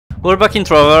We're back in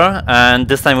Trover, and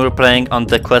this time we're playing on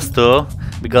the Quest 2,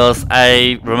 because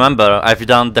I remember I've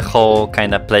done the whole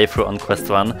kind of playthrough on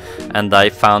Quest 1, and I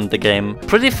found the game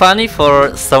pretty funny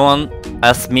for someone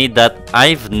as me that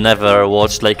I've never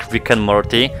watched like Rick and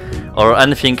Morty or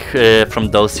anything from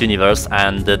those universe,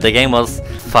 and the game was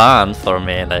fun for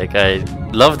me. Like I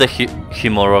love the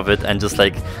humor of it and just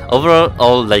like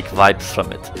overall like vibes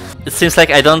from it. It seems like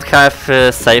I don't have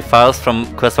save files from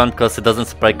Quest 1 because it doesn't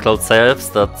supply cloud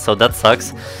saves, so that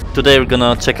sucks. Today we're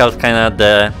gonna check out kinda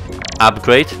the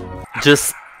upgrade.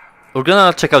 We're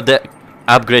gonna check out the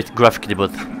upgrade graphically,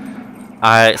 but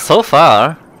so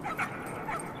far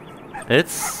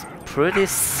it's pretty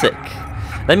sick.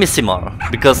 Let me see more,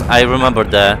 because I remember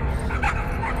the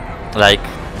like.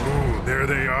 Oh, there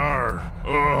they are.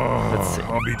 Oh, let's see.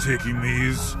 I'll be taking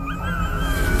these.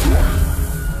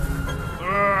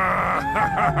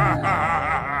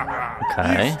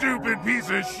 Okay. You stupid piece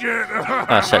of shit.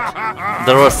 Ah shit.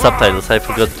 There were subtitles, I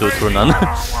forgot to turn on.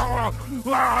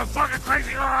 Fucking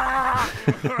crazy.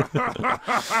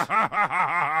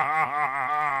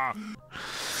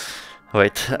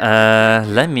 Wait,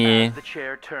 let me. The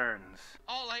chair turns.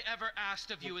 All I ever asked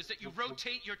of you is that you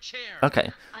rotate your chair.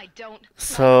 Okay. I don't.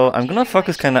 So I'm gonna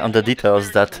focus kind of on the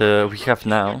details that we have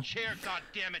now.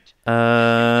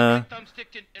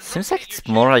 Seems like it's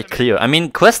more like clear. I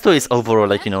mean, Quest 2 is overall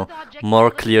like, you know,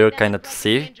 more clear kind of to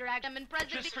see.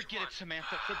 Just forget it,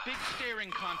 Samantha. The big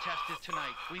staring contest is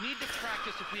tonight. We need to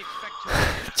practice if we expect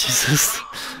to. Jesus.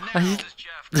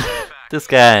 This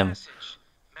game.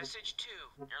 Message 2.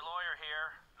 Your lawyer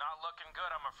here. Not looking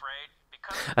good, I'm afraid.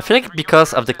 I feel like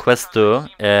because of the Quest 2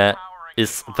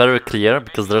 is very clear,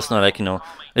 because there's no like, you know,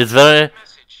 it's very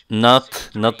not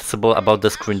noticeable about the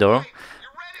screen door.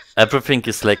 Everything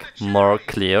is like more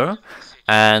clear,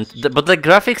 and but the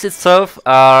graphics itself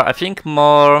are, I think,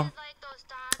 more.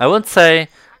 I wouldn't say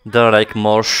they're like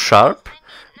more sharp,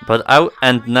 but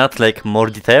and not like more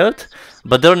detailed,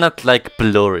 but they're not like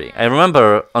blurry. I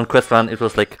remember on Quest 1 it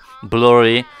was like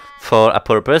blurry for a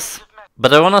purpose.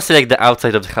 But I wanna see like the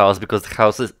outside of the house, because the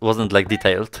house wasn't like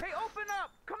detailed. Hey, open up!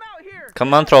 Come out here!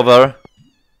 Come on, Trover.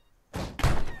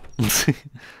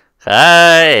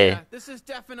 Hi! Yeah, this is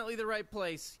definitely the right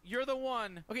place. You're the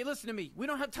one. Okay, listen to me. We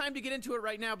don't have time to get into it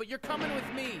right now, but you're coming with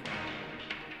me.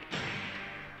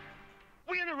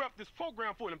 We interrupt this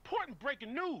program for an important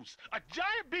breaking news. A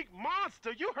giant big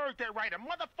monster, you heard that right, a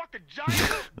motherfucking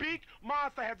giant big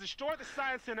monster has destroyed the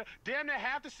science center, damn near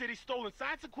half the city, stolen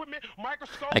science equipment,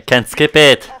 microscopes. I can't skip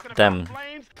it. Damn.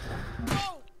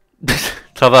 Oh!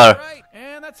 Trover. Right,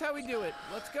 and that's how we do it.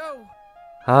 Let's go.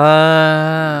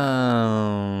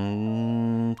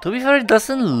 To be fair, it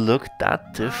doesn't look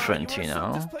that different, you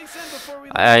know.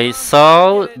 I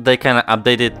saw they kind of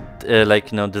updated,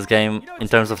 like, you know, this game in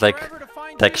terms of like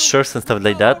textures and stuff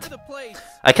like that.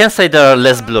 I can say they're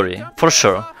less blurry, for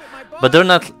sure, but they're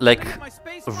not like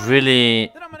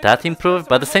really that improved.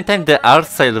 But at the same time, the art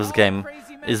style of this game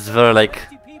is very like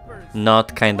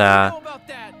not kinda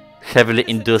heavily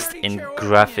induced in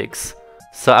graphics.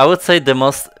 So I would say the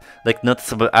most like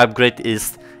noticeable upgrade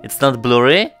is it's not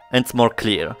blurry and it's more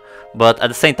clear. But at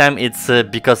the same time, it's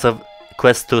because of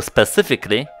Quest 2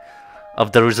 specifically,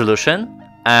 of the resolution,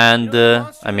 and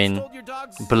I mean,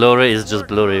 blurry is just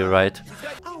blurry, right?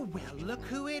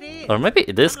 Or maybe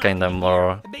it is kinda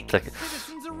more like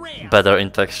better in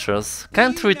textures.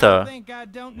 Can't read her,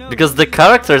 because the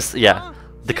characters, yeah,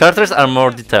 the characters are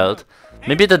more detailed.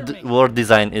 Maybe the world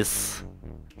design is.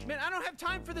 Man, I don't have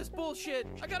time for this bullshit.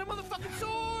 I got a motherfucking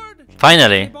sword.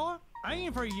 Finally,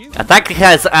 attack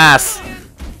his ass.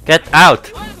 Get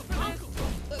out.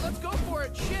 Let's go for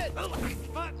it. Shit.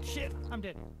 Shit. I'm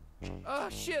dead.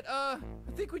 Shit. I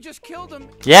think we just killed him.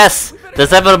 Yes,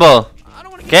 disable.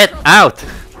 Get out.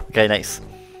 Okay, nice.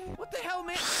 What the hell,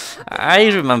 man? I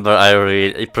remember I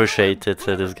really appreciated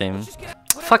this game.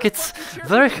 Fuck, it's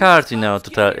very hard, you know, to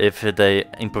tell if they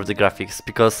improve the graphics,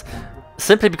 because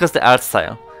simply because the art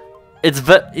style,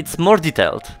 it's more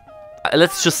detailed.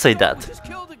 Let's just say that.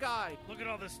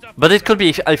 But it could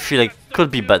be, I feel like,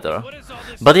 could be better.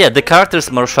 But yeah, the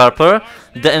characters more sharper,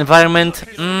 the environment,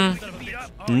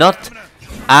 not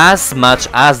as much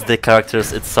as the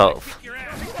characters itself,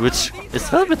 which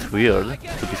is a little bit weird,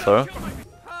 to be fair.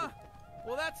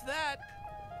 Well, that's that.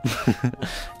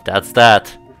 That's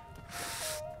that.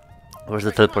 Where's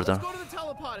the teleporter? Let's go to the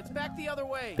telepod. It's back the other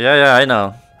way. Yeah, I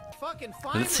know. Fucking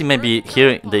Let's see, maybe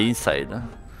here the inside.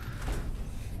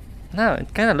 No,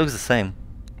 it kinda looks the same.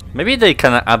 Maybe they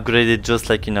kinda upgraded just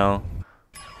like, you know,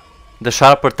 the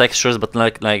sharper textures, but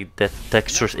like the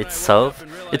textures itself.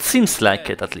 It seems like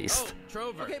it, at least.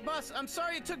 Trover. Okay, boss, I'm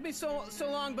sorry it took me so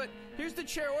long, but here's the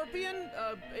Cherorpian,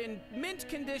 in mint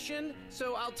condition,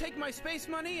 so I'll take my space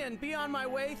money and be on my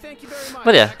way. Thank you very much.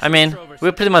 But yeah, I mean, Trover,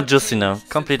 we pretty much just, you know,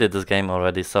 completed this game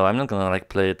already, so I'm not gonna like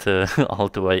play it all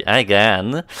the way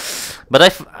again.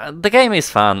 But the game is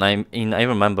fun. I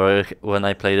remember when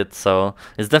I played it, so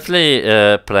it's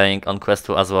definitely playing on Quest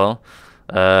 2 as well.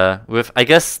 With I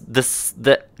guess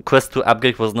the Quest 2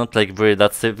 upgrade was not like really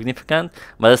that significant,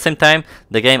 but at the same time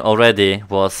the game already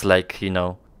was like, you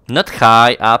know, not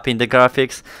high up in the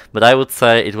graphics, but I would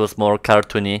say it was more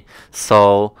cartoony.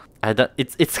 So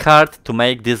it's hard to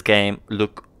make this game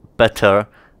look better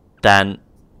than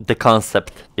the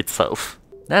concept itself.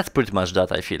 That's pretty much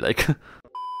that, I feel like.